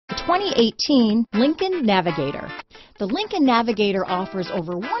The 2018 Lincoln Navigator. The Lincoln Navigator offers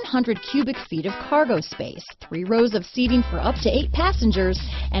over 100 cubic feet of cargo space, 3 rows of seating for up to 8 passengers,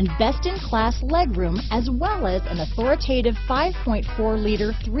 and best-in-class legroom, as well as an authoritative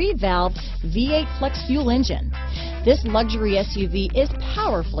 5.4-liter 3-valve V8 flex fuel engine. This luxury SUV is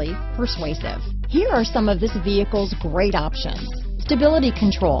powerfully persuasive. Here are some of this vehicle's great options: stability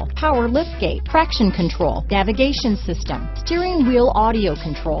control, power liftgate, traction control, navigation system, steering wheel audio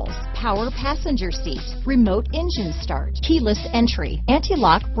controls, power passenger seat, remote engine start, keyless entry,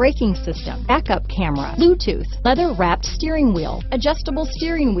 anti-lock braking system, backup camera, Bluetooth, leather-wrapped steering wheel, adjustable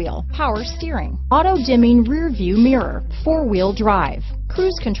steering wheel, power steering, auto-dimming rear view mirror, 4-wheel drive,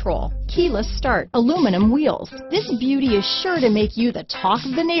 cruise control, keyless start, aluminum wheels. This beauty is sure to make you the talk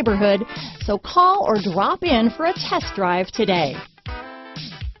of the neighborhood, so call or drop in for a test drive today.